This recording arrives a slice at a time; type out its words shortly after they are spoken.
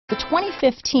The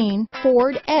 2015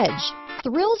 Ford Edge.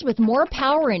 Thrills with more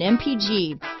power and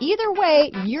MPG. Either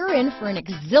way, you're in for an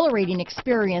exhilarating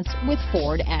experience with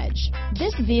Ford Edge.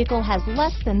 This vehicle has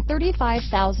less than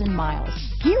 35,000 miles.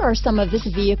 Here are some of this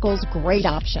vehicle's great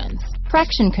options: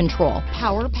 traction control,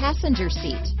 power passenger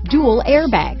seat, dual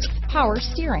airbags, power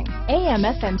steering,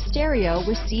 AM/FM stereo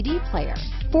with CD player,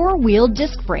 four-wheel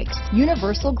disc brakes,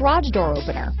 universal garage door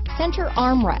opener, center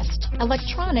armrest,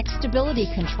 electronic stability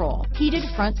control, heated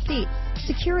front seats,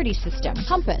 security system,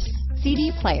 compass,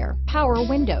 CD player, power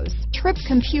windows, trip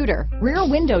computer, rear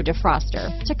window defroster,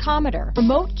 tachometer,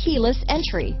 remote keyless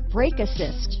entry, brake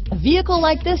assist. A vehicle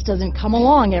like this doesn't come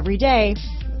along every day.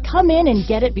 Come in and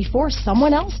get it before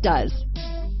someone else does.